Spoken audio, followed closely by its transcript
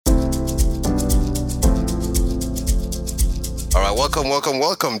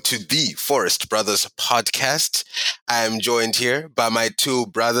welcome to the Forest Brothers podcast. I am joined here by my two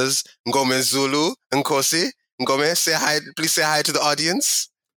brothers, Ngome Zulu and Nkosi. Ngome, say hi. Please say hi to the audience.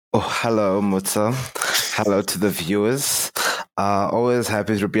 Oh, hello, Mutsa. Hello to the viewers. Always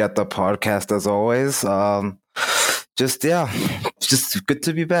happy to be at the podcast as always. Just good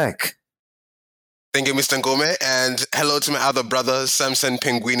to be back. Thank you, Mr. Ngome. And hello to my other brother, Samson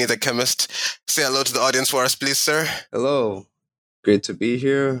Penguini, the chemist. Say hello to the audience for us, please, sir. Hello. Great to be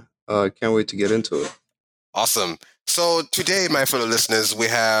here. Can't wait to get into it. Awesome. So today, my fellow listeners, we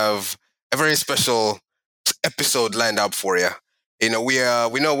have a very special episode lined up for you. You know, we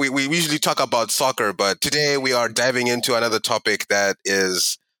usually talk about soccer, but today we are diving into another topic that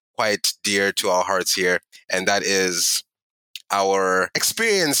is quite dear to our hearts here, and that is our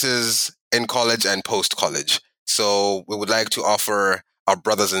experiences in college and post-college. So we would like to offer our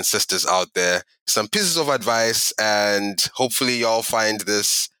brothers and sisters out there some pieces of advice, and hopefully y'all find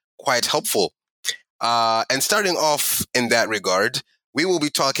this quite helpful. And starting off in that regard, we will be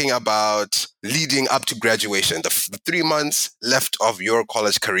talking about leading up to graduation, the 3 months left of your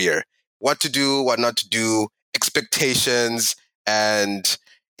college career. What to do, what not to do, expectations, and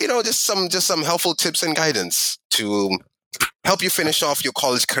just some helpful tips and guidance to help you finish off your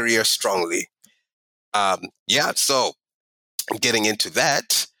college career strongly. So getting into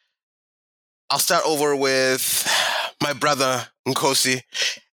that, I'll start over with my brother Nkosi.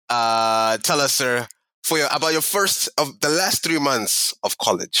 Tell us, sir, about your first of the last 3 months of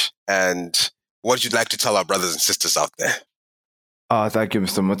college and what you'd like to tell our brothers and sisters out there. Thank you,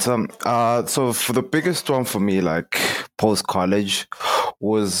 Mr. Mutsa. So for the biggest one for me, like post-college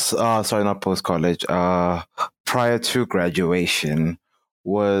was, not post-college, prior to graduation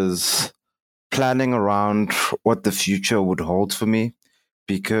was planning around what the future would hold for me.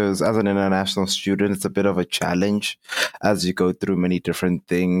 Because as an international student, it's a bit of a challenge as you go through many different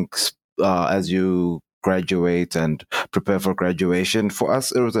things as you graduate and prepare for graduation. For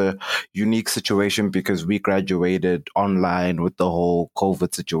us, it was a unique situation because we graduated online with the whole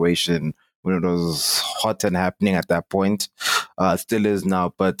COVID situation when it was hot and happening at that point. It still is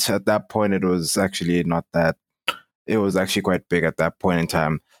now, but at that point, it was actually not that. It was actually quite big at that point in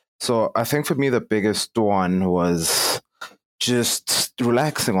time. So I think for me, the biggest one was just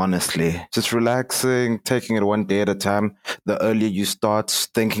relaxing, honestly. Just relaxing, taking it one day at a time. The earlier you start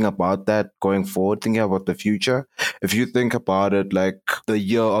thinking about that going forward, thinking about the future, if you think about it like the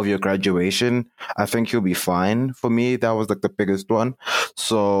year of your graduation, I think you'll be fine. For me, that was like the biggest one.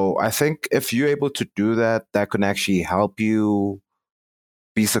 So I think if you're able to do that, that can actually help you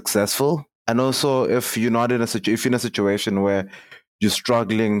be successful. And also, if you're not in if you're in a situation where you're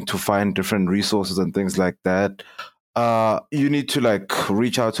struggling to find different resources and things like that, you need to like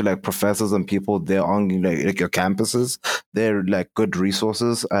reach out to like professors and people there on like your campuses. They're like good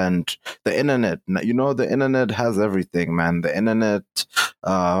resources, and the internet. The internet has everything, man. The internet.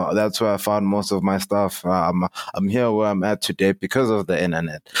 That's where I found most of my stuff. I'm here where I'm at today because of the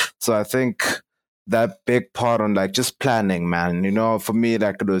internet. So I think that big part on like just planning, man. For me,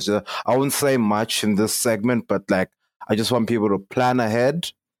 like it was just, I wouldn't say much in this segment, but like I just want people to plan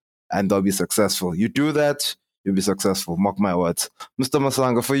ahead and they'll be successful. You do that, you'll be successful. Mark my words. Mr.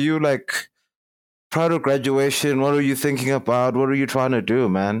 Masanga, for you, like prior to graduation, what are you thinking about? What are you trying to do,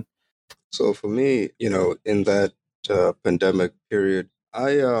 man? So for me, in that pandemic period,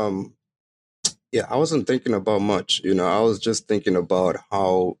 I wasn't thinking about much. I was just thinking about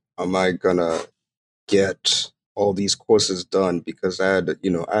how am I gonna get all these courses done because I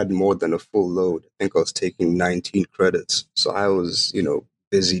had more than a full load. I think I was taking 19 credits. So I was,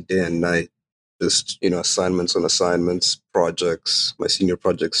 busy day and night, just, assignments on assignments, projects. My senior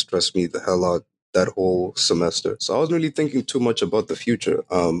project stressed me the hell out that whole semester. So I wasn't really thinking too much about the future.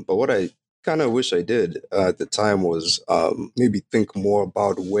 But what I kind of wish I did at the time was maybe think more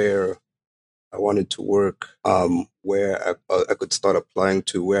about where I wanted to work, where I could start applying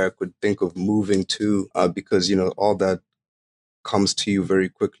to, where I could think of moving to, because all that comes to you very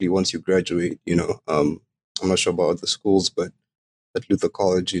quickly once you graduate. I'm not sure about other schools, but at Luther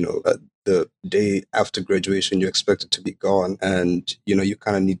College, the day after graduation, you're expected to be gone, and you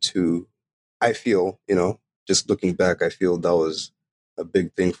kind of need to. I feel, just looking back, I feel that was a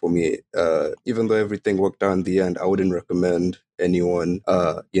big thing for me. Even though everything worked out in the end, I wouldn't recommend anyone,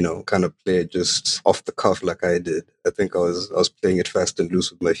 kind of play it just off the cuff like I did. I think I was playing it fast and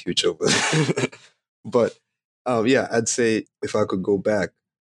loose with my future, but I'd say if I could go back,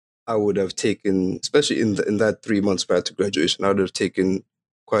 I would have taken, especially in that 3 months prior to graduation, I would have taken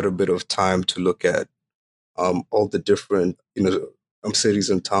quite a bit of time to look at all the different cities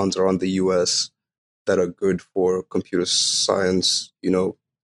and towns around the U.S. that are good for computer science,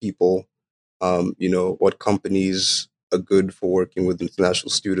 people, what companies are good for working with international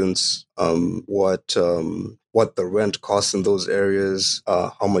students, what the rent costs in those areas,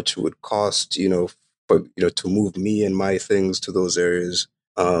 how much it would cost, to move me and my things to those areas.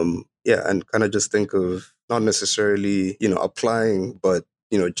 Yeah, and kind of just think of not necessarily, applying, but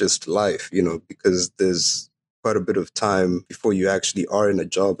just life, because there's quite a bit of time before you actually are in a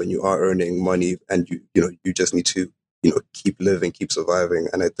job and you are earning money, and you just need to keep living, keep surviving.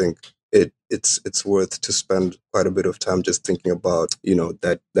 And I think it's worth to spend quite a bit of time just thinking about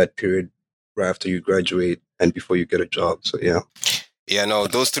that period right after you graduate and before you get a job. So yeah. Yeah, no,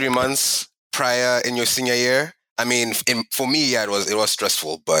 those 3 months prior in your senior year, I mean, for me, yeah, it was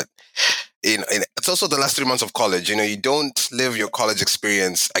stressful, but it's also the last 3 months of college. You don't live your college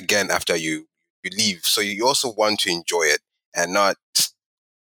experience again after you leave, so you also want to enjoy it and not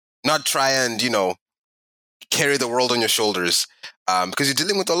try and carry the world on your shoulders, because you're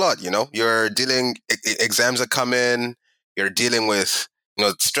dealing with a lot. You're dealing exams are coming. You're dealing with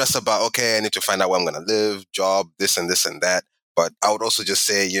stress about, okay, I need to find out where I'm going to live, job, this and this and that. But I would also just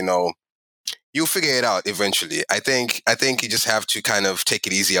say, you'll figure it out eventually. I think you just have to kind of take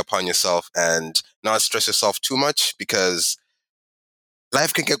it easy upon yourself and not stress yourself too much, because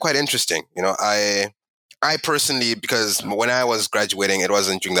life can get quite interesting. I personally, because when I was graduating, it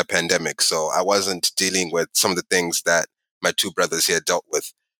wasn't during the pandemic, so I wasn't dealing with some of the things that my two brothers here dealt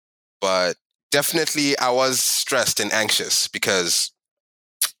with. But definitely, I was stressed and anxious because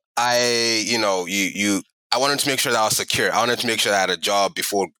I wanted to make sure that I was secure. I wanted to make sure I had a job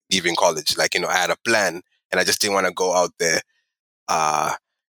before leaving college. Like, I had a plan, and I just didn't want to go out there, uh,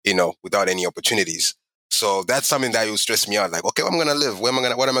 without any opportunities. So that's something that will stress me out. Like, okay, where am I gonna live? What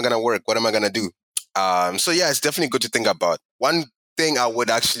am I gonna work? What am I gonna do? So yeah, it's definitely good to think about. One thing I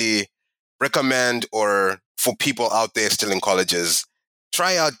would actually recommend, or for people out there still in colleges,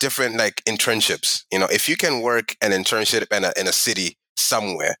 try out different like internships. If you can work an internship in a city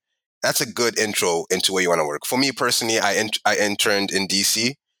somewhere, that's a good intro into where you want to work. For me personally, I interned in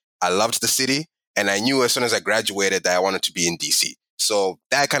DC. I loved the city, and I knew as soon as I graduated that I wanted to be in DC. So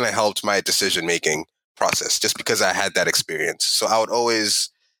that kind of helped my decision making process, just because I had that experience. So I would always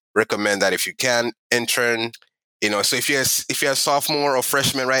recommend that if you can intern. So if you're a sophomore or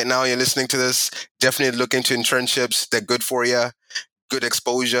freshman right now, you're listening to this, definitely look into internships. They're good for you, good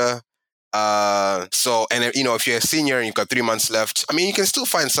exposure. So, and if you're a senior and you've got 3 months left, I mean, you can still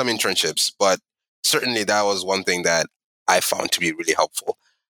find some internships, but certainly that was one thing that I found to be really helpful.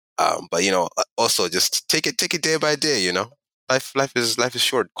 But also just take it day by day. Life is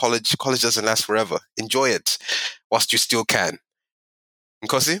short. College doesn't last forever. Enjoy it whilst you still can.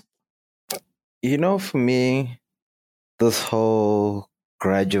 Nkosi? For me, this whole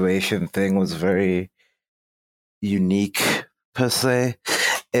graduation thing was very unique per se,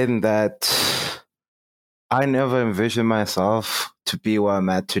 in that I never envisioned myself to be where I'm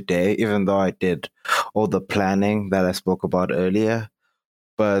at today, even though I did all the planning that I spoke about earlier.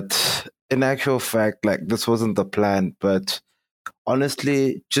 But in actual fact, like, this wasn't the plan. But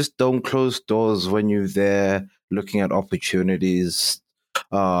honestly, just don't close doors when you're there looking at opportunities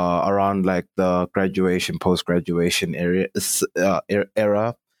around like the graduation, post graduation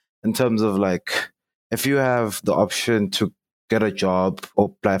era, in terms of like, if you have the option to get a job or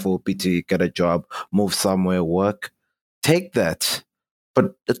apply for OPT, get a job, move somewhere, work, take that.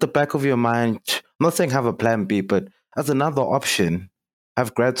 But at the back of your mind, I'm not saying have a plan B, but as another option,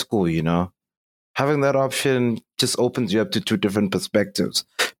 have grad school. Having that option just opens you up to two different perspectives.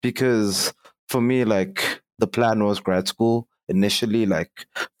 Because for me, like, the plan was grad school initially, like,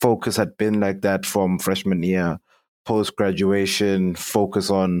 focus had been like that from freshman year, post graduation, focus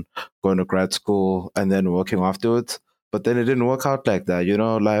on going to grad school and then working afterwards. But then it didn't work out like that.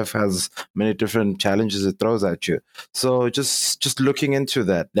 Life has many different challenges it throws at you. So just looking into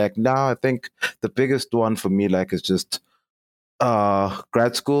that, like, now I think the biggest one for me, like, is just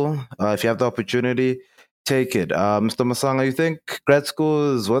grad school. If you have the opportunity, take it. Mr. Masanga, you think grad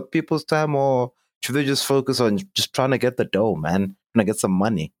school is worth people's time, or should they just focus on just trying to get the dough, man? Trying to get some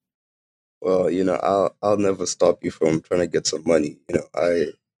money? Well, I'll never stop you from trying to get some money.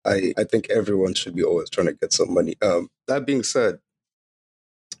 I think everyone should be always trying to get some money. That being said,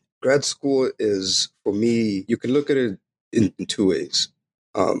 grad school is, for me, you can look at it in two ways.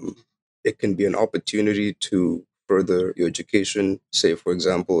 Um, it can be an opportunity to further your education. Say, for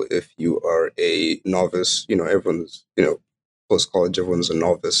example, if you are a novice, everyone's, post college, everyone's a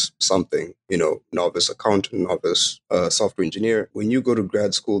novice something, novice accountant, novice software engineer. When you go to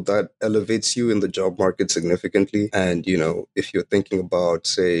grad school, that elevates you in the job market significantly. And, if you're thinking about,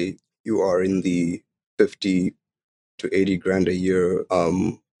 say, you are in the 50 to 80 grand a year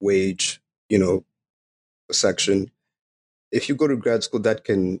wage, section. If you go to grad school, that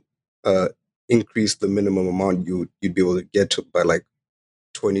can uh, increase the minimum amount you'd be able to get to by like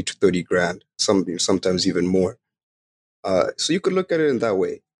 20 to 30 grand, sometimes even more. So you could look at it in that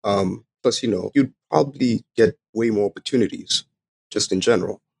way. Plus, you'd probably get way more opportunities just in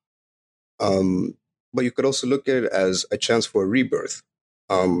general. Um, but you could also look at it as a chance for a rebirth.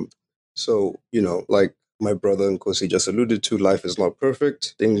 Um, so, like my brother and Kosi just alluded to, life is not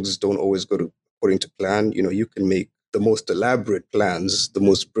perfect. Things don't always go according to plan. You can make the most elaborate plans, the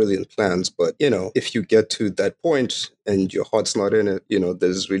most brilliant plans, but if you get to that point and your heart's not in it,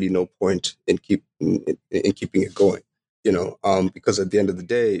 there's really no point in keeping it going. Because at the end of the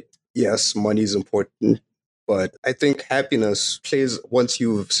day, yes, money is important, but I think happiness plays once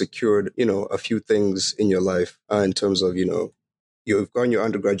you've secured, a few things in your life in terms of, you've gotten your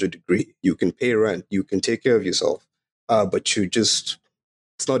undergraduate degree, you can pay rent, you can take care of yourself, but it's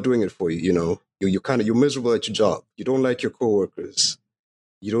not doing it for you. You're miserable at your job. You don't like your coworkers.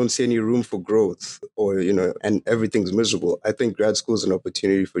 You don't see any room for growth, or and everything's miserable. I think grad school is an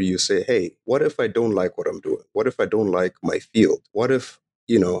opportunity for you to say, hey, what if I don't like what I'm doing? What if I don't like my field? What if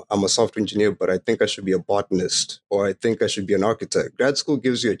I'm a software engineer, but I think I should be a botanist, or I think I should be an architect? Grad school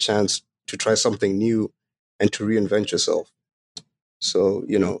gives you a chance to try something new and to reinvent yourself. So,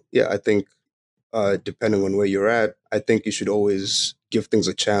 yeah, I think depending on where you're at, I think you should always give things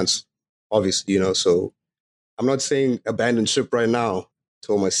a chance, obviously, so I'm not saying abandon ship right now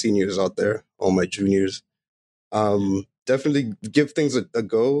to all my seniors out there, all my juniors. Definitely give things a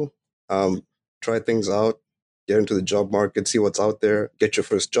go. Try things out, get into the job market, see what's out there, get your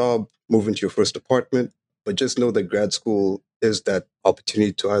first job, move into your first apartment. But just know that grad school is that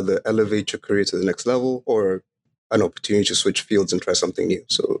opportunity to either elevate your career to the next level or an opportunity to switch fields and try something new.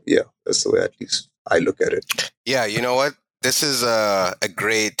 So yeah, that's the way at least I look at it. Yeah, you know what? This is a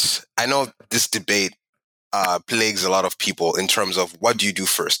great. I know this debate plagues a lot of people in terms of what do you do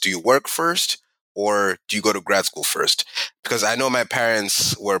first? Do you work first or do you go to grad school first? Because I know my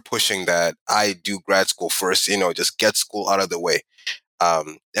parents were pushing that I do grad school first, just get school out of the way.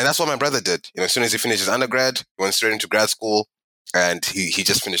 And that's what my brother did. As soon as he finished his undergrad, he went straight into grad school and he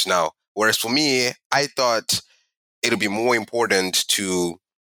just finished now. Whereas for me, I thought it'll be more important to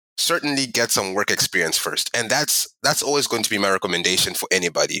certainly get some work experience first. And that's always going to be my recommendation for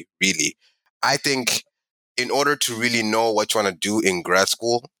anybody, really. I think in order to really know what you want to do in grad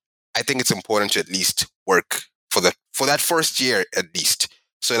school, I think it's important to at least work for that first year at least.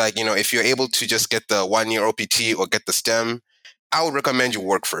 So like, if you're able to just get the 1 year OPT or get the STEM, I would recommend you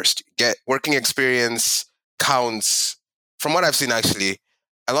work first. Get working experience counts. From what I've seen actually,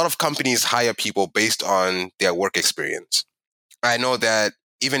 a lot of companies hire people based on their work experience. I know that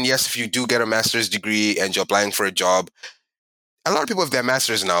even yes, if you do get a master's degree and you're applying for a job, a lot of people have their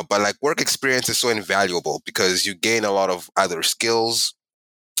masters now, but like work experience is so invaluable because you gain a lot of other skills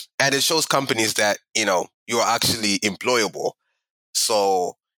and it shows companies that, you're actually employable.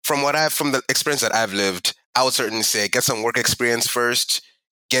 So from the experience that I've lived, I would certainly say get some work experience first,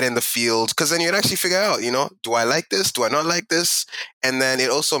 get in the field, because then you'd actually figure out, do I like this? Do I not like this? And then it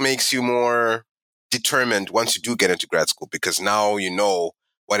also makes you more determined once you do get into grad school, because now you know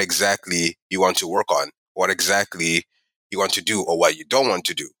what exactly you want to work on, what exactly you want to do or what you don't want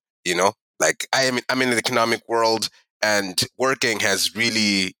to do, Like I'm in the economic world and working has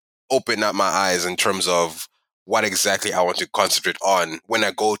really opened up my eyes in terms of what exactly I want to concentrate on when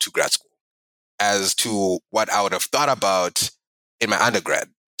I go to grad school as to what I would have thought about in my undergrad.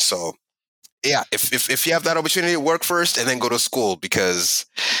 So yeah, if you have that opportunity, work first and then go to school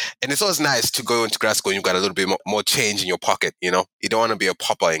and it's always nice to go into grad school and you've got a little bit more change in your pocket, You don't want to be a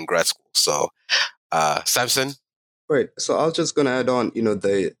pauper in grad school. So, Samson? Right. So I was just going to add on,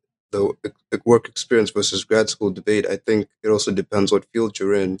 the work experience versus grad school debate. I think it also depends what field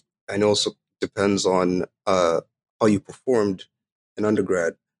you're in, and also depends on how you performed in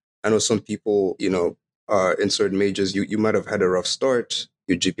undergrad. I know some people, in certain majors, you might have had a rough start.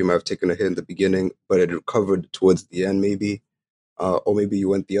 Your GP might have taken a hit in the beginning, but it recovered towards the end, maybe, or maybe you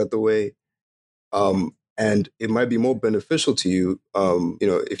went the other way. And it might be more beneficial to you,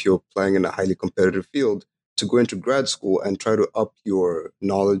 if you're applying in a highly competitive field, to go into grad school and try to up your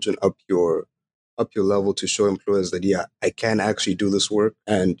knowledge and up your level to show employers that yeah, I can actually do this work,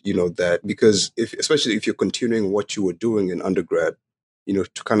 and that because especially if you're continuing what you were doing in undergrad,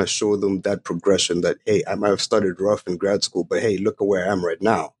 to kind of show them that progression that hey, I might have started rough in grad school, but hey, look at where I am right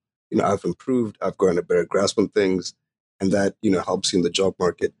now. I've improved, I've gotten a better grasp on things, and that helps you in the job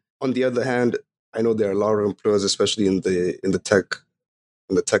market. On the other hand, I know there are a lot of employers, especially in the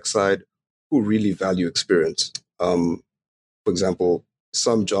tech side, who really value experience. For example,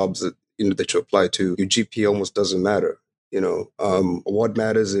 some jobs that that you apply to, your GPA almost doesn't matter. What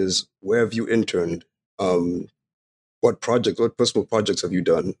matters is where have you interned? Um, what personal projects have you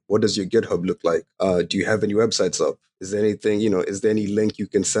done? What does your GitHub look like? Do you have any websites up? Is there anything, is there any link you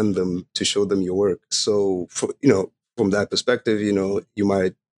can send them to show them your work? So, from that perspective,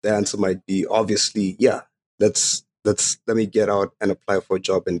 the answer might be obviously, yeah, let me get out and apply for a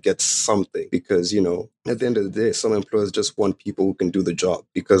job and get something, because, at the end of the day, some employers just want people who can do the job,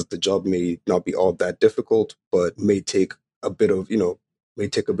 because the job may not be all that difficult, but a bit of, may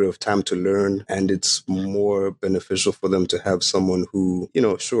take a bit of time to learn, and it's more beneficial for them to have someone who,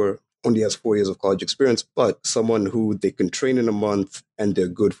 sure, only has 4 years of college experience, but someone who they can train in a month and they're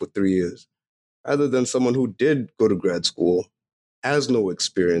good for 3 years, rather than someone who did go to grad school, has no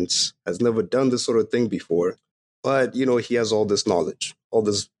experience, has never done this sort of thing before, but he has all this knowledge, all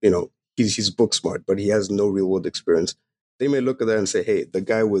this, he's book smart, but he has no real world experience. They may look at that and say, hey, the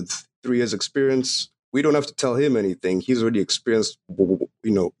guy with 3 years experience, we don't have to tell him anything. He's already experienced,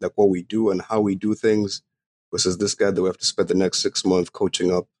 like what we do and how we do things, versus this guy that we have to spend the next 6 months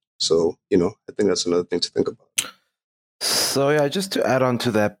coaching up. So, I think that's another thing to think about. So yeah, just to add on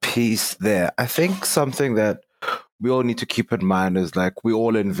to that piece there, I think something that we all need to keep in mind is like we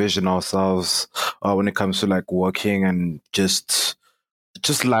all envision ourselves when it comes to like working and just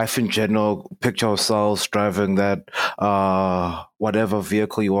life in general. Picture ourselves driving that whatever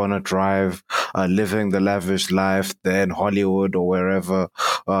vehicle you want to drive, living the lavish life there in Hollywood or wherever,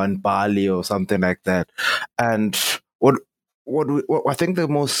 in Bali or something like that. And what I think the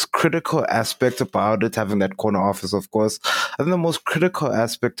most critical aspect about it, having that corner office, of course, I think the most critical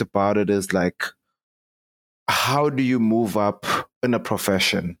aspect about it is like, how do you move up in a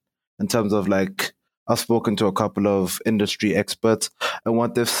profession? In terms of like, I've spoken to a couple of industry experts, and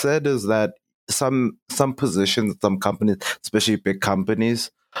what they've said is that some positions, some companies, especially big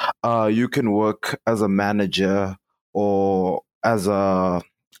companies, you can work as a manager or as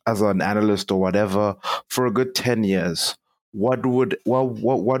an analyst or whatever for a good 10 years. What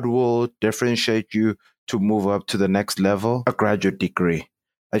will differentiate you to move up to the next level? A graduate degree.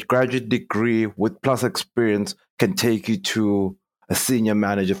 A graduate degree with plus experience can take you to a senior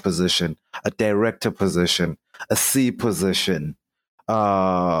manager position, a director position, a C position,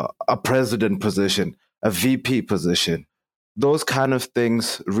 a president position, a VP position. Those kind of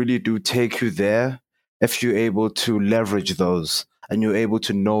things really do take you there if you're able to leverage those and you're able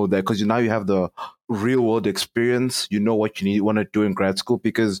to know that, because now you have the real world experience. You know what you want to do in grad school,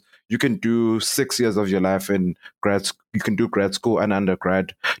 because you can do 6 years of your life in you can do grad school and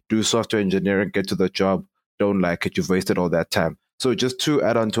undergrad, do software engineering, get to the job, don't like it, you've wasted all that time. So just to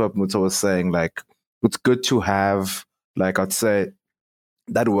add on to what Muta was saying, like, it's good to have, like, I'd say,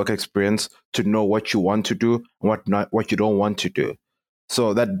 that work experience to know what you want to do and what you don't want to do.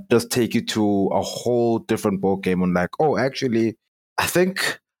 So that does take you to a whole different ball game on like, oh, actually, I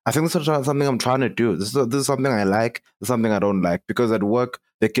think this is something I'm trying to do. This is something I like. This is something I don't like, because at work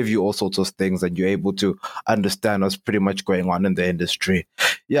they give you all sorts of things and you're able to understand what's pretty much going on in the industry.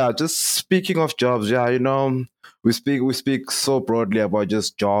 Yeah, just speaking of jobs, yeah, we speak so broadly about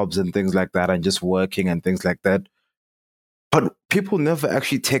just jobs and things like that and just working and things like that. But people never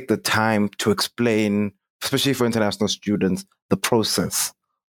actually take the time to explain, especially for international students, the process.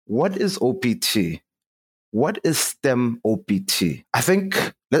 What is OPT? What is STEM OPT? I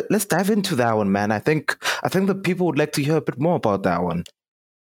think let's dive into that one, man. I think the people would like to hear a bit more about that one.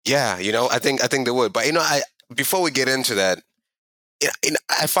 Yeah, I think they would. But I before we get into that,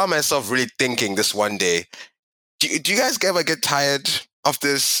 I found myself really thinking this one day. Do you guys ever get tired of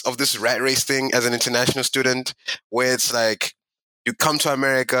this rat race thing as an international student, where it's like you come to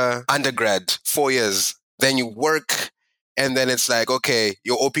America, undergrad, 4 years, then you work, and then it's like, okay,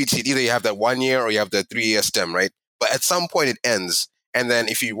 your OPT, either you have that 1 year or you have the 3 year STEM, right? But at some point it ends. And then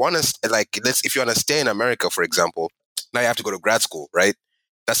if you want to, if you want to stay in America, for example, now you have to go to grad school, right?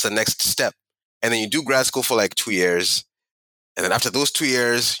 That's the next step. And then you do grad school for like 2 years. And then after those 2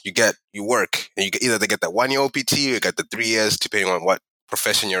 years, you work, and you get either they get that 1 year OPT or you get the 3 years, depending on what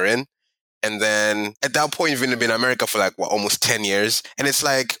profession you're in. And then at that point, you've been in America for like almost 10 years. And it's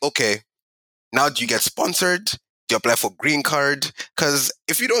like, okay, now do you get sponsored? Do you apply for green card? Because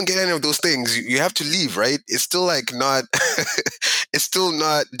if you don't get any of those things, you have to leave, right? It's still like not, it's still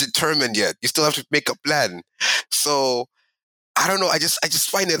not determined yet. You still have to make a plan. So I don't know. I just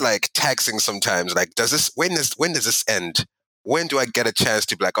find it like taxing sometimes. Like, when does this end? When do I get a chance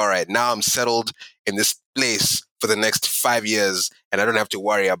to be like, all right, now I'm settled in this place for the next 5 years, and I don't have to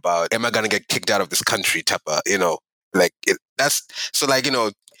worry about, am I going to get kicked out of this country type of, like, that's, so like,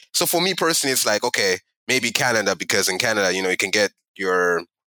 So for me personally, it's like, okay, maybe Canada, because in Canada, you can get your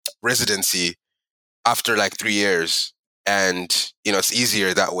residency after like 3 years. And, it's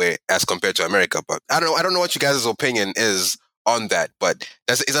easier that way as compared to America. But I don't know what you guys' opinion is on that. But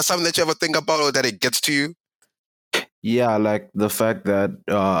is that something that you ever think about, or that it gets to you? Yeah, like the fact that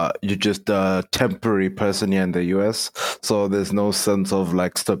you're just a temporary person here in the US, so there's no sense of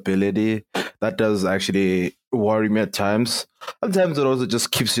like stability. That does actually worry me at times. Sometimes it also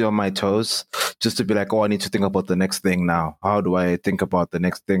just keeps you on my toes, just to be like, oh, I need to think about the next thing now. How do I think about the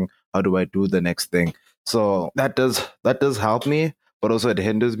next thing? How do I do the next thing? So that does help me, but also it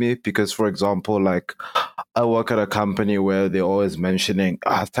hinders me because, for example, like I work at a company where they're always mentioning,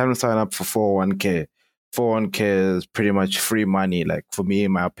 it's time to sign up for 401k. 401k is pretty much free money. Like for me,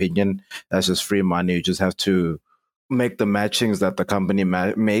 in my opinion, that's just free money. You just have to make the matchings that the company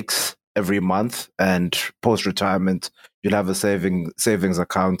makes every month, and post retirement, you'll have a savings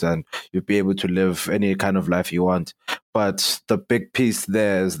account, and you'll be able to live any kind of life you want. But the big piece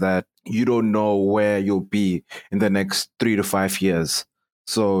there is that you don't know where you'll be in the next 3 to 5 years.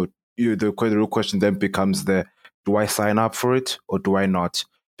 So the real question then becomes: do I sign up for it or do I not?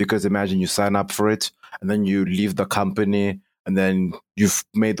 Because imagine you sign up for it and then you leave the company, and then you've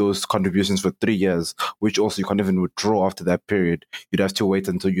made those contributions for 3 years, which also you can't even withdraw after that period. You'd have to wait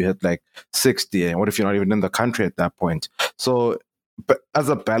until you hit like 60. And what if you're not even in the country at that point? So, but as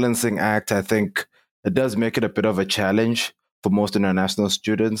a balancing act, I think it does make it a bit of a challenge for most international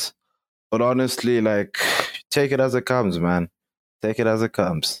students. But honestly, like, take it as it comes, man. Take it as it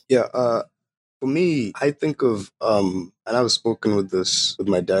comes. Yeah, for me, I think of and I've spoken with this with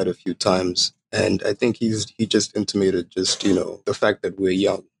my dad a few times, and I think he just intimated just the fact that we're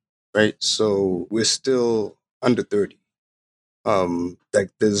young, right? So we're still under 30.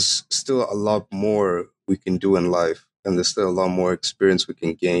 Like there's still a lot more we can do in life, and there's still a lot more experience we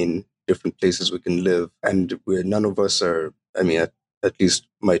can gain, different places we can live, and we're none of us are. I mean, at least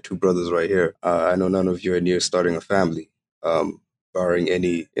my two brothers right here. I know none of you are near starting a family. Barring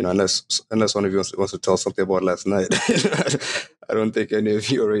any, unless one of you wants to tell something about last night. I don't think any of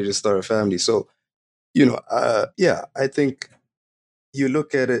you are ready to start a family. So, yeah, I think you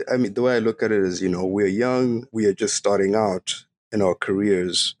look at it. I mean, the way I look at it is, we're young, we are just starting out in our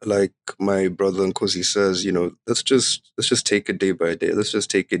careers. Like my brother Nkosi says, let's just take it day by day. Let's just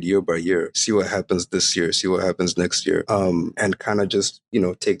take it year by year. See what happens this year. See what happens next year. And kind of just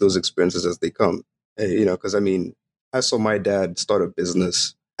take those experiences as they come. Because I mean, I saw my dad start a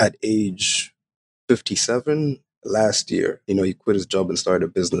business at age 57 last year. He quit his job and started a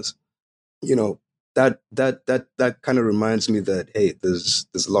business. You know, that kind of reminds me that hey, there's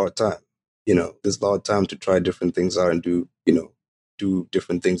a lot of time. There's a lot of time to try different things out and do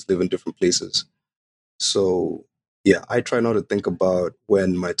different things, live in different places. So yeah, I try not to think about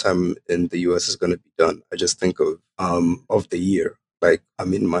when my time in the US is going to be done. I just think of the year. Like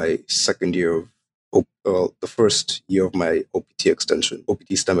I'm in my second year of well, the first year of my OPT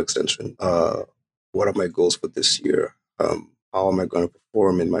STEM extension. What are my goals for this year? How am I going to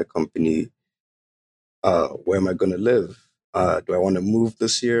perform in my company? Where am I going to live? Do I want to move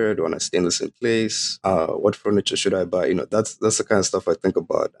this year? Do I want to stay in the same place? What furniture should I buy? That's the kind of stuff I think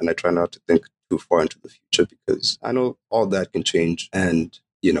about, and I try not to think too far into the future because I know all that can change, and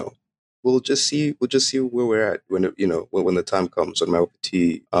we'll just see where we're at when the time comes when my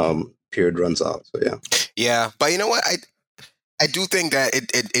OPT period runs out. So yeah. Yeah, but you know what? I do think that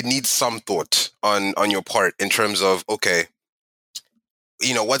it needs some thought on your part in terms of, okay,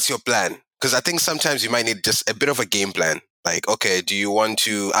 what's your plan? Because I think sometimes you might need just a bit of a game plan. Like, okay, do you want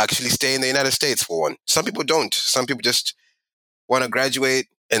to actually stay in the United States for one? Some people don't. Some people just want to graduate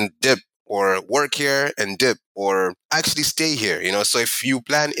and dip, or work here and dip, or actually stay here. So if your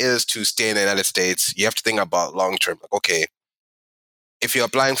plan is to stay in the United States, you have to think about long term. Like, okay, if you're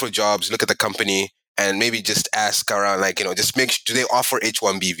applying for jobs, look at the company and maybe just ask around, like, just do they offer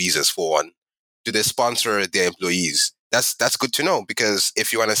H-1B visas for one? Do they sponsor their employees? That's good to know, because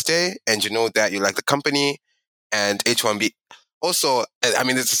if you want to stay and you know that you like the company and H-1B. Also, I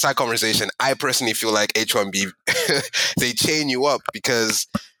mean, it's a side conversation. I personally feel like H-1B, they chain you up because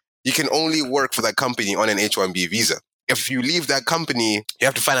you can only work for that company on an H-1B visa. If you leave that company, you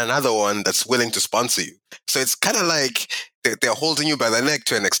have to find another one that's willing to sponsor you. So it's kind of like they're holding you by the neck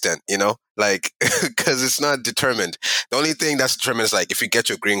to an extent, like, because it's not determined. The only thing that's determined is like, if you get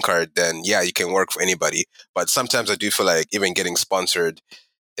your green card, then yeah, you can work for anybody. But sometimes I do feel like even getting sponsored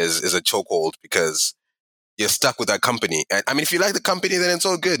is a chokehold, because you're stuck with that company. And I mean, if you like the company, then it's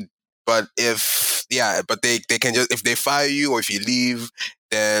all good. But they can just, if they fire you or if you leave,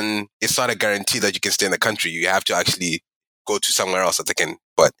 then it's not a guarantee that you can stay in the country. You have to actually go to somewhere else that they can.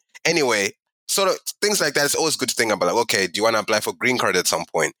 But Anyway, sort of things like that. It's always good to think about. Like, okay, do you want to apply for green card at some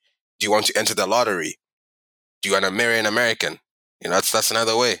point? Do you want to enter the lottery? Do you want to marry an American? That's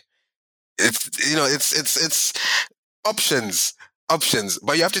another way. It's options.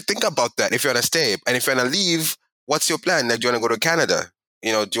 But you have to think about that if you want to stay. And if you want to leave, what's your plan? Like, do you want to go to Canada? Do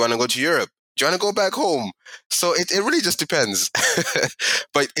you want to go to Europe? Do you want to go back home? So it really just depends.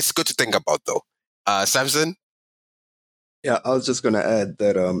 But it's good to think about, though. Samson? Yeah, I was just gonna add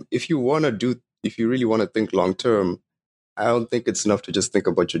that if you really want to think long term, I don't think it's enough to just think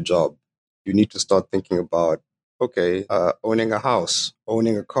about your job. You need to start thinking about, okay, owning a house,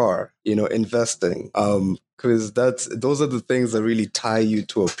 owning a car, investing. Because those are the things that really tie you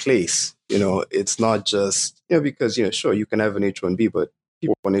to a place. It's not just, because, sure, you can have an H-1B, but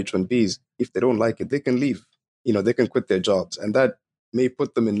people on H-1Bs, if they don't like it, they can leave. They can quit their jobs. And that may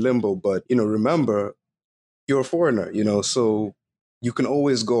put them in limbo. But, remember, you're a foreigner, so you can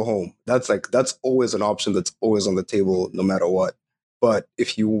always go home. That's always an option that's always on the table no matter what. But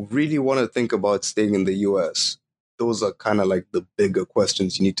if you really want to think about staying in the US, those are kind of like the bigger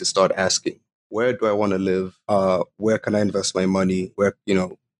questions you need to start asking. Where do I want to live? Where can I invest my money?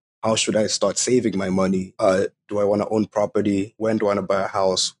 How should I start saving my money? Do I want to own property? When do I want to buy a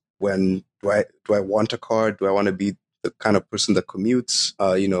house? When do I want a car? Do I want to be the kind of person that commutes?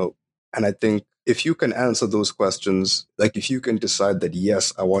 And I think if you can answer those questions, like if you can decide that,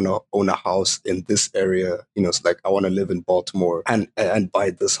 yes, I want to own a house in this area, it's like I want to live in Baltimore and buy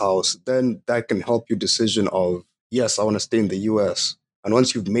this house, then that can help your decision of, yes, I want to stay in the US. And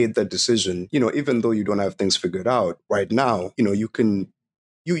once you've made that decision, even though you don't have things figured out right now, you can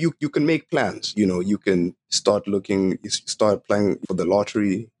you can make plans. You can start looking, you start applying for the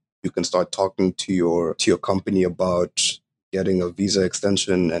lottery. You can start talking to your company about getting a visa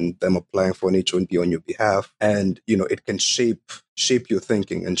extension and them applying for an H-1B on your behalf. And, it can shape your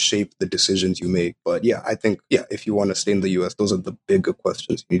thinking and shape the decisions you make. But yeah, I think, if you want to stay in the US, those are the bigger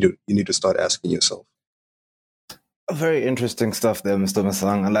questions you need to start asking yourself. Very interesting stuff there, Mr.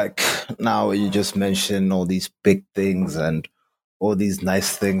 Masang. Like now you just mentioned all these big things and all these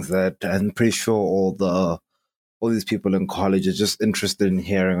nice things that I'm pretty sure all these people in college are just interested in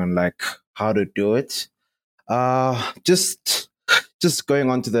hearing on like how to do it. Just going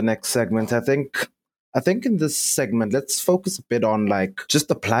on to the next segment. I think in this segment, let's focus a bit on like just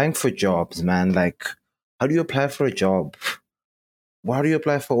applying for jobs, man. Like, how do you apply for a job? How do you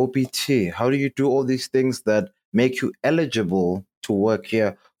apply for OPT? How do you do all these things that make you eligible to work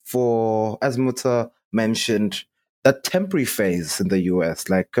here for, as Muta mentioned, that temporary phase in the US?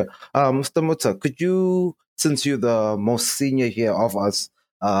 Like, Mr. Muta, could you, since you're the most senior here of us,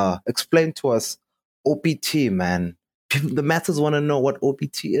 explain to us OPT, man? The masses want to know what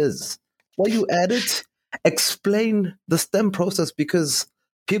OPT is. While you at it, explain the STEM process because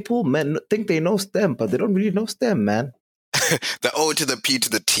people think they know STEM, but they don't really know STEM, man. The O to the P to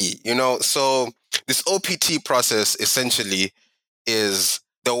the T, So this OPT process essentially is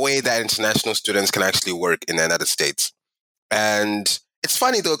the way that international students can actually work in the United States. And it's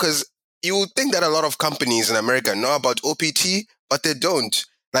funny though, because you would think that a lot of companies in America know about OPT, but they don't.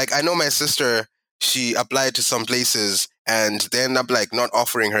 Like, I know my sister, she applied to some places and they end up like not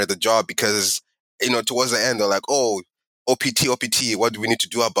offering her the job because, towards the end, they're like, oh, OPT, what do we need to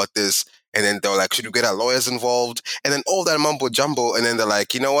do about this? And then they're like, should we get our lawyers involved? And then all that mumbo jumbo. And then they're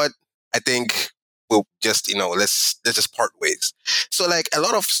like, you know what? I think we'll just, let's just part ways. So like a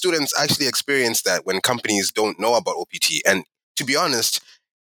lot of students actually experience that when companies don't know about OPT. And to be honest,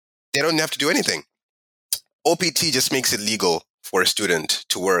 they don't have to do anything. OPT just makes it legal for a student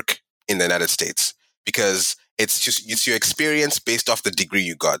to work in the United States because it's your experience based off the degree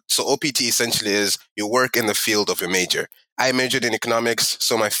you got. So OPT essentially is you work in the field of your major. I majored in economics,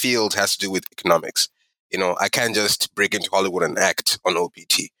 so my field has to do with economics. I can't just break into Hollywood and act on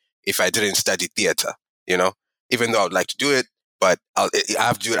OPT if I didn't study theater, even though I'd like to do it, but I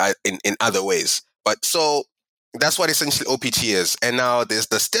have to do it in other ways. But so that's what essentially OPT is. And now there's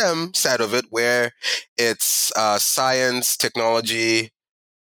the STEM side of it where it's science and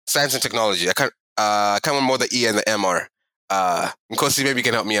technology. I can't remember what the E and the M are. Nkosi, maybe you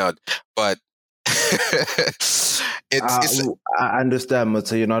can help me out. But I understand,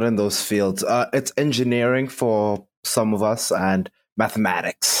 Muta, you're not in those fields. It's engineering for some of us and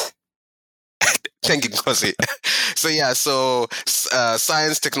mathematics. Thank you, Nkosi. So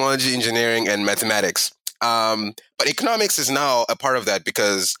science, technology, engineering, and mathematics. But economics is now a part of that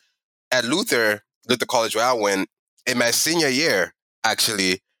because at Luther College where I went, in my senior year,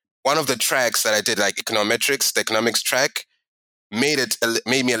 actually, one of the tracks that I did, like econometrics, the economics track, made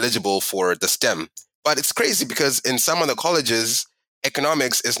me eligible for the STEM. But it's crazy because in some of the colleges,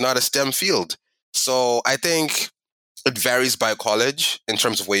 economics is not a STEM field. So I think it varies by college in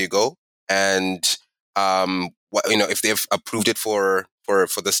terms of where you go, and if they've approved it for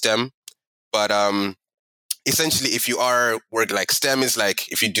the STEM. But essentially, if you are work like STEM is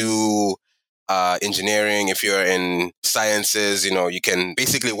like if you do engineering, if you're in sciences, you can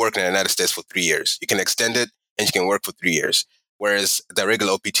basically work in the United States for 3 years. You can extend it and you can work for 3 years. Whereas the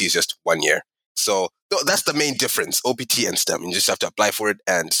regular OPT is just 1 year. So that's the main difference, OPT and STEM. You just have to apply for it.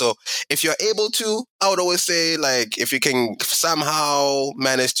 And so if you're able to, I would always say, like, if you can somehow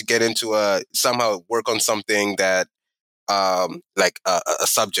manage to get into somehow work on something that, like a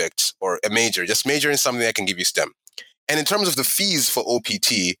subject or a major, just major in something that can give you STEM. And in terms of the fees for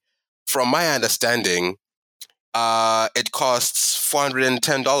OPT, from my understanding, it costs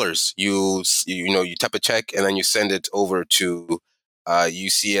 $410. You tap a check and then you send it over to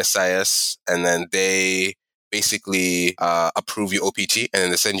UCSIS, and then they basically approve your OPT, and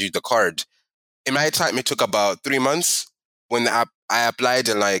then they send you the card. In my time, it took about 3 months. When I applied,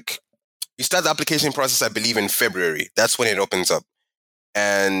 and like you start the application process, I believe in February. That's when it opens up,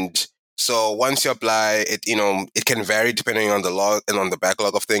 and so once you apply, it can vary depending on the log and on the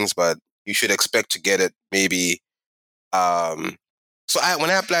backlog of things, but you should expect to get it maybe. So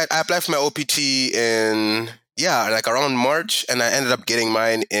when I applied for my OPT in like around March, and I ended up getting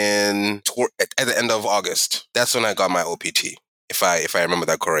mine at the end of August. That's when I got my OPT, if I remember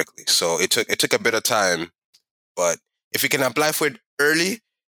that correctly. So it took a bit of time, but if you can apply for it early,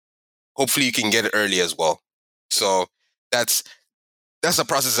 hopefully you can get it early as well. So that's the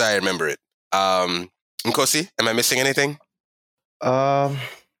process I remember it. Nkosi, am I missing anything?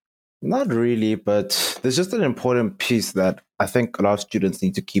 Not really, but there's just an important piece that I think a lot of students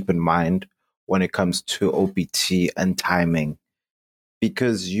need to keep in mind when it comes to OPT and timing,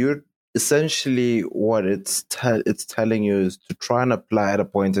 because you're essentially what it's telling you is to try and apply at a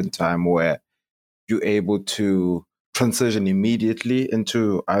point in time where you're able to transition immediately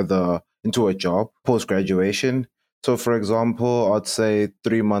into a job post graduation. So, for example, I'd say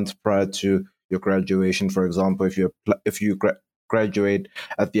 3 months prior to your graduation, for example, if you graduate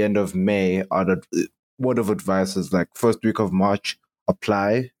at the end of May, word of advice is like first week of March,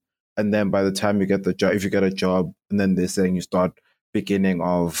 apply, and then by the time you get the job, if you get a job, and then they're saying you start beginning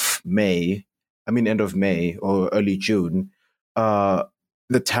of May, end of May or early June,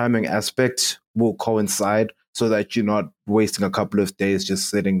 the timing aspect will coincide so that you're not wasting a couple of days just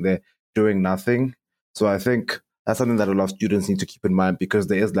sitting there doing nothing. So I think that's something that a lot of students need to keep in mind, because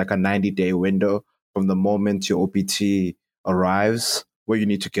there is like a 90-day window from the moment your OPT arrives where you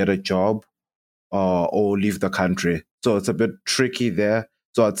need to get a job or leave the country. So it's a bit tricky there.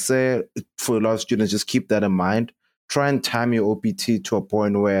 So I'd say for a lot of students, just keep that in mind. Try and time your OPT to a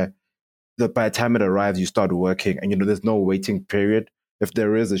point where by the time it arrives, you start working, and there's no waiting period. If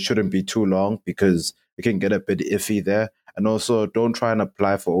there is, it shouldn't be too long, because it can get a bit iffy there. And also, don't try and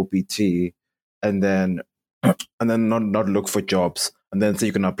apply for OPT and then not look for jobs, and then so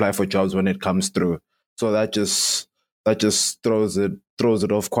you can apply for jobs when it comes through. So that just throws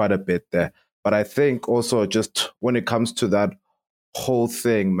it off quite a bit there. But I think also, just when it comes to that whole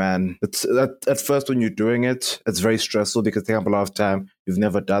thing, man, it's at first when you're doing it, it's very stressful because they have a lot of time. You've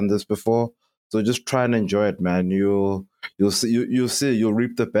never done this before, so just try and enjoy it, man. You'll see you'll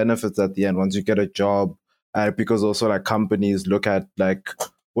reap the benefits at the end once you get a job. Because also, like, companies look at, like,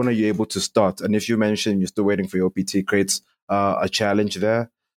 when are you able to start, and if you mention you're still waiting for your OPT, creates a challenge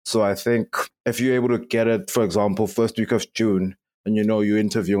there. So I think if you're able to get it, for example, first week of June, and you're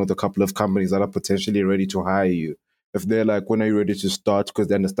interviewing with a couple of companies that are potentially ready to hire you, if they're like, when are you ready to start? Because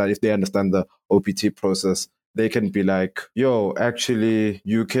if they understand the OPT process, they can be like, yo, actually,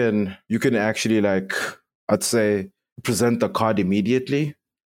 you can actually, like, I'd say, present the card immediately,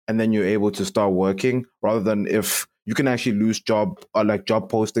 and then you're able to start working, rather than if you can actually lose job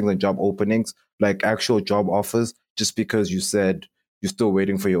postings and job openings, like actual job offers, just because you said you're still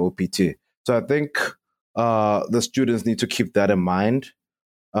waiting for your OPT. So I think the students need to keep that in mind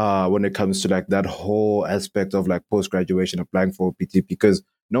when it comes to, like, that whole aspect of, like, post graduation applying for OPT, because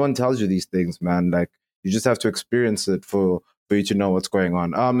no one tells you these things, man. Like, you just have to experience it for you to know what's going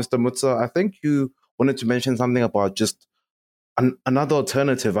on. Mr. Mutsa, I think you wanted to mention something about just another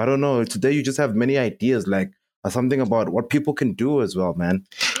alternative. I don't know. Today you just have many ideas, like something about what people can do as well, man.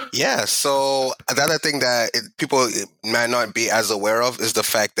 Yeah. So the other thing that people might not be as aware of is the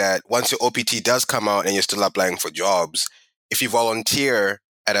fact that once your OPT does come out and you're still applying for jobs, if you volunteer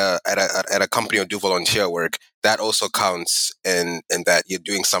at a company or do volunteer work, that also counts in that you're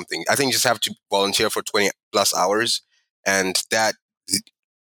doing something. I think you just have to volunteer for 20 plus hours, and that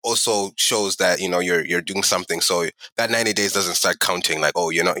also shows that you're doing something. So that 90 days doesn't start counting like, oh,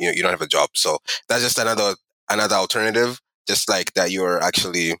 you don't have a job. So that's just another alternative. Just like that, you're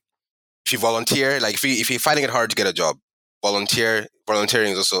actually, if you volunteer, like if you're finding it hard to get a job, volunteering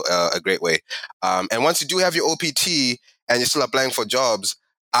is also a great way. And once you do have your OPT and you're still applying for jobs,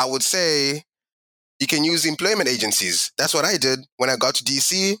 I would say you can use employment agencies. That's what I did when I got to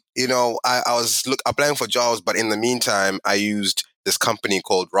DC. I was applying for jobs, but in the meantime, I used this company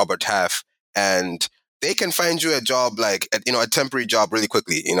called Robert Half, and they can find you a job, like a temporary job, really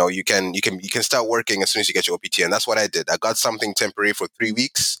quickly. You can start working as soon as you get your OPT, and that's what I did. I got something temporary for 3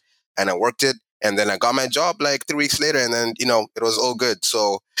 weeks, and I worked it, and then I got my job like 3 weeks later, and then it was all good.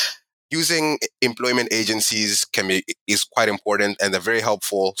 So using employment agencies is quite important, and they're very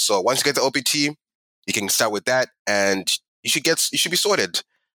helpful. So once you get the OPT, you can start with that, and you should be sorted.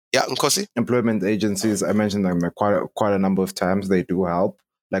 Yeah, Nkosi? Employment agencies, I mentioned them quite a number of times. They do help.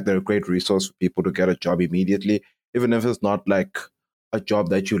 Like they're a great resource for people to get a job immediately, even if it's not like a job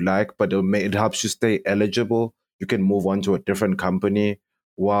that you like, but it helps you stay eligible. You can move on to a different company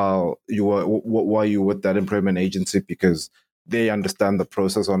while you with that employment agency, because they understand the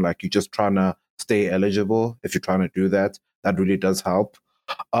process on like you just trying to stay eligible. If you're trying to do that, that really does help.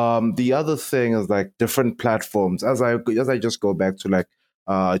 The other thing is like different platforms. As I just go back to like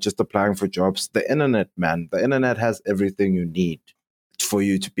just applying for jobs, the internet, man, the internet has everything you need for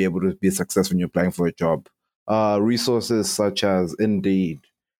you to be able to be successful when you're applying for a job. Resources such as Indeed,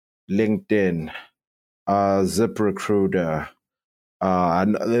 LinkedIn, ZipRecruiter.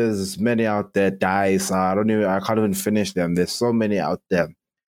 And there's many out there. Dice. I can't even finish them. There's so many out there.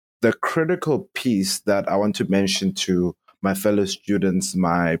 The critical piece that I want to mention to my fellow students,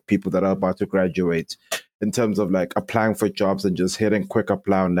 my people that are about to graduate, in terms of like applying for jobs and just hitting quick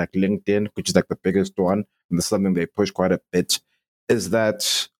apply on like LinkedIn, which is like the biggest one, and it's something they push quite a bit, is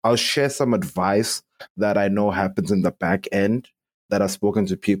that I'll share some advice that I know happens in the back end, that I've spoken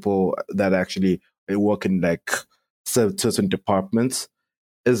to people that actually work in like certain departments,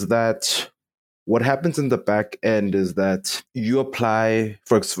 is that what happens in the back end is that you apply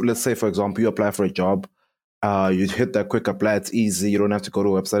for, let's say, for example, you apply for a job. You hit that quick apply. It's easy. You don't have to go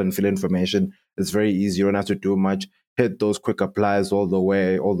to a website and fill information. It's very easy. You don't have to do much. Hit those quick applies all the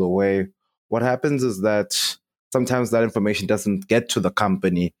way, all the way. What happens is that sometimes that information doesn't get to the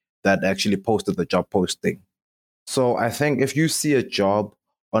company that actually posted the job posting. So I think if you see a job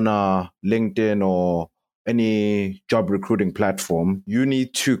on a LinkedIn or any job recruiting platform, you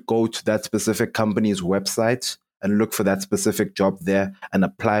need to go to that specific company's website and look for that specific job there and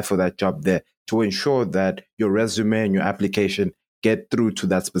apply for that job there to ensure that your resume and your application get through to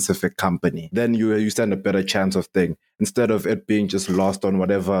that specific company. Then you stand a better chance of thing, instead of it being just lost on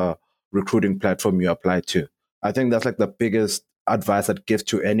whatever recruiting platform you apply to. I think that's like the biggest advice I'd give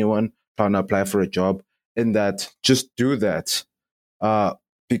to anyone trying to apply for a job, in that just do that. Uh,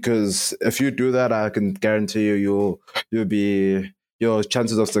 because if you do that, I can guarantee you'll be, your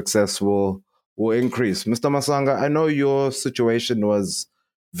chances of success will increase. Mr. Masanga, I know your situation was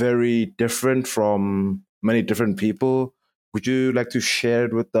very different from many different people. Would you like to share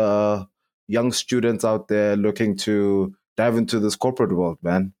it with the young students out there looking to dive into this corporate world,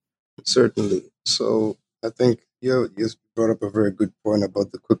 man? Certainly. So I think you brought up a very good point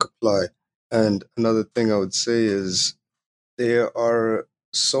about the quick apply. And another thing I would say is there are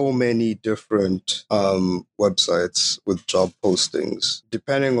so many different websites with job postings.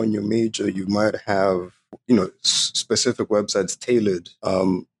 Depending on your major, you might have specific websites tailored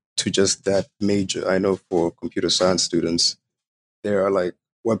to just that major. I know for computer science students, there are like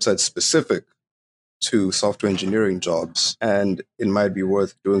websites specific to software engineering jobs, and it might be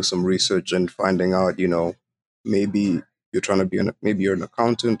worth doing some research and finding out. Maybe you're trying to maybe you're an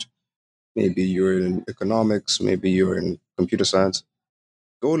accountant, maybe you're in economics, maybe you're in computer science.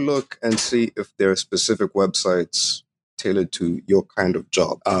 Go look and see if there are specific websites tailored to your kind of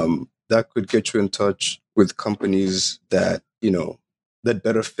job. That could get you in touch with companies that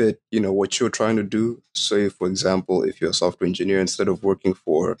better fit, what you're trying to do. Say, for example, if you're a software engineer, instead of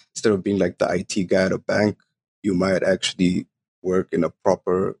being like the IT guy at a bank, you might actually work in a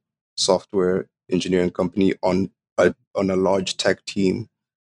proper software engineering company on a large tech team,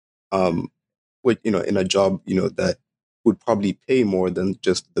 with in a job that would probably pay more than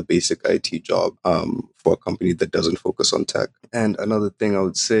just the basic IT job, for a company that doesn't focus on tech. And another thing I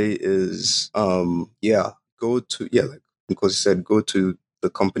would say is, like because you said, go to the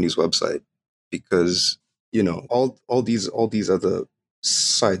company's website, because all these other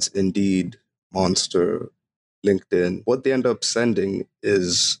sites, Indeed, Monster, LinkedIn, what they end up sending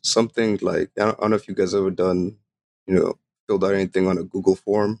is something like, I don't know if you guys ever done, filled out anything on a Google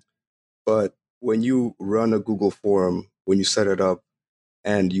form. But when you run a Google form, when you set it up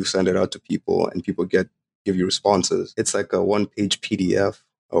and you send it out to people and people give you responses, it's like a one-page PDF,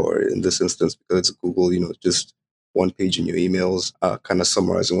 or in this instance, because it's Google, just one page in your emails, kind of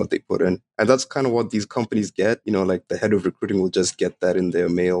summarizing what they put in. And that's kind of what these companies get. Like the head of recruiting will just get that in their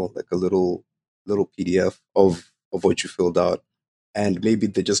mail, like a little PDF of what you filled out. And maybe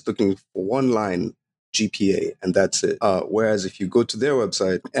they're just looking for one line GPA, and that's it. Whereas if you go to their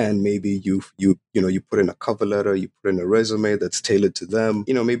website and maybe you put in a cover letter, you put in a resume that's tailored to them,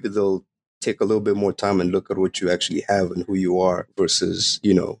 maybe they'll take a little bit more time and look at what you actually have and who you are versus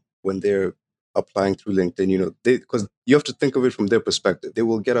when they're applying through LinkedIn. Because you have to think of it from their perspective. They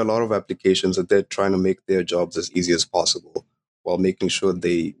will get a lot of applications, and they're trying to make their jobs as easy as possible, while making sure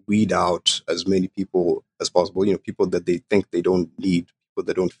they weed out as many people as possible, people that they think they don't need, people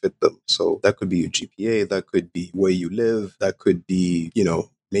that don't fit them. So that could be your GPA, that could be where you live, that could be,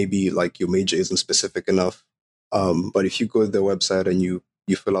 maybe like your major isn't specific enough. But if you go to their website and you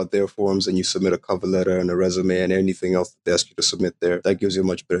fill out their forms and you submit a cover letter and a resume and anything else that they ask you to submit there, that gives you a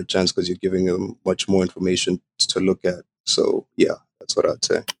much better chance because you're giving them much more information to look at. So yeah, that's what I'd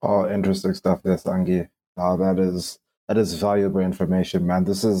say. Oh, interesting stuff there, Sangi. That is valuable information, man.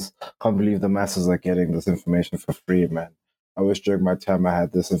 Can't believe the masses are getting this information for free, man. I wish during my time I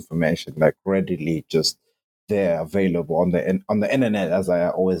had this information like readily just there available on the internet, as I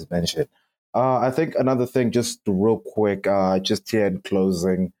always mention. I think another thing, just real quick, just here in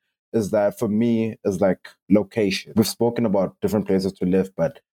closing, is that for me is like location. We've spoken about different places to live,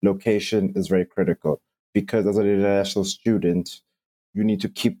 but location is very critical because as an international student, you need to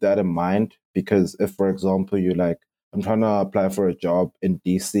keep that in mind because if, for example, I'm trying to apply for a job in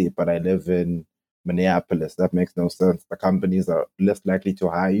DC, but I live in Minneapolis, that makes no sense. The companies are less likely to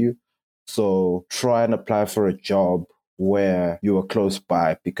hire you. So try and apply for a job where you are close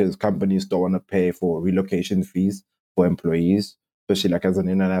by because companies don't want to pay for relocation fees for employees, especially like as an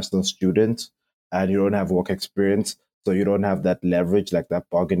international student and you don't have work experience. So you don't have that leverage, like that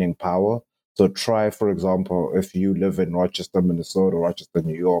bargaining power. So try, for example, if you live in Rochester, Minnesota, or Rochester,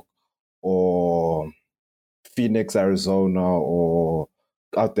 New York, or Phoenix, Arizona, or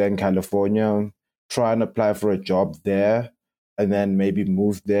out there in California, try and apply for a job there and then maybe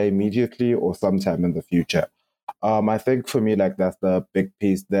move there immediately or sometime in the future. I think for me, like that's the big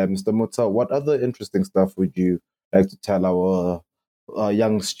piece there. Mr. Mutta, what other interesting stuff would you like to tell our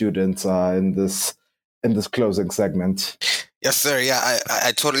young students in this closing segment? Yes, sir. Yeah,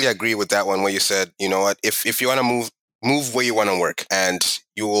 I totally agree with that one. Where you said, you know what, if you want to move where you want to work, and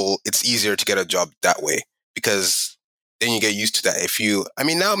it's easier to get a job that way because then you get used to that.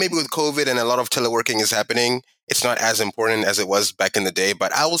 Now maybe with COVID and a lot of teleworking is happening, it's not as important as it was back in the day.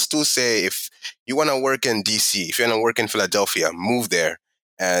 But I will still say, if you want to work in DC, if you want to work in Philadelphia, move there.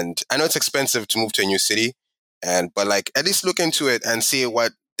 And I know it's expensive to move to a new city, but like at least look into it and see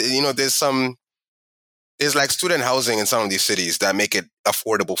what there's like student housing in some of these cities that make it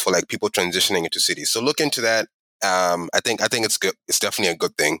affordable for like people transitioning into cities. So look into that. I think it's good. It's definitely a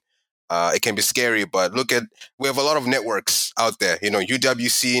good thing. It can be scary, but we have a lot of networks out there.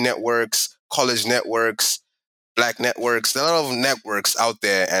 UWC networks, college networks, Black networks. There are a lot of networks out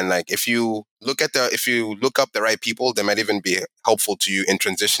there, and like if you look up the right people, they might even be helpful to you in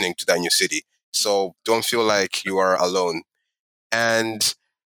transitioning to that new city. So don't feel like you are alone. And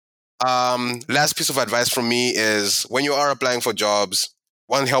last piece of advice from me is when you are applying for jobs,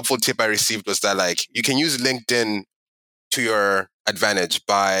 one helpful tip I received was that like you can use LinkedIn to your advantage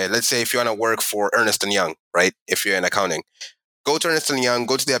by, let's say, if you want to work for Ernst & Young, right? If you're in accounting, go to Ernst & Young,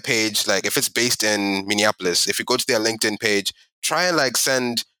 go to their page. Like if it's based in Minneapolis, if you go to their LinkedIn page, try and like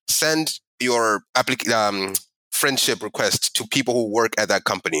send your friendship request to people who work at that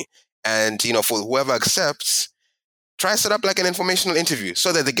company. And, for whoever accepts, try to set up like an informational interview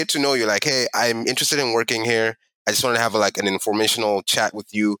so that they get to know you. Like, hey, I'm interested in working here. I just want to have like an informational chat with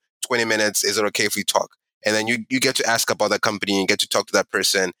you, 20 minutes. Is it okay if we talk? And then you get to ask about that company and get to talk to that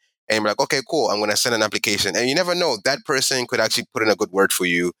person. And you're like, okay, cool. I'm going to send an application. And you never know, that person could actually put in a good word for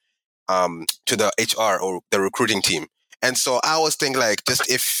you to the HR or the recruiting team. And so I always think like, just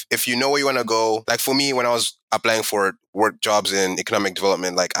if you know where you want to go, like for me, when I was applying for work jobs in economic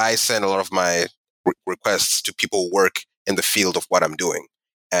development, like I sent a lot of my requests to people who work in the field of what I'm doing.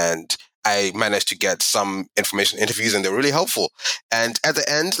 And I managed to get some information interviews and they're really helpful. And at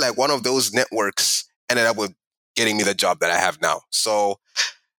the end, like one of those networks ended up with getting me the job that I have now. So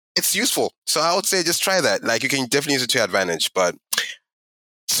it's useful. So I would say just try that. Like you can definitely use it to your advantage, but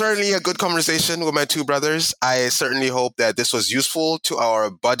certainly a good conversation with my two brothers. I certainly hope that this was useful to our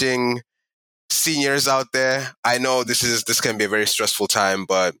budding seniors out there, I know this can be a very stressful time,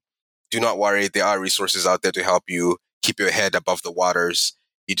 but do not worry. There are resources out there to help you keep your head above the waters.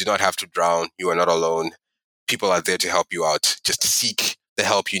 You do not have to drown. You are not alone. People are there to help you out. Just seek the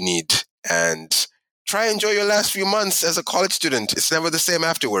help you need and try and enjoy your last few months as a college student. It's never the same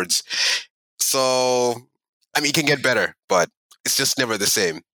afterwards. So, I mean, it can get better, but it's just never the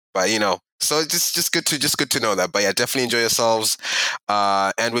same. But so it's just good to know that. But yeah, definitely enjoy yourselves.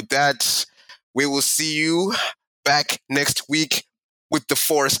 And with that, we will see you back next week with the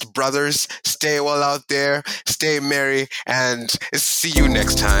Forest Brothers. Stay well out there, stay merry, and see you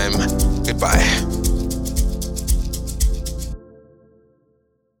next time. Goodbye.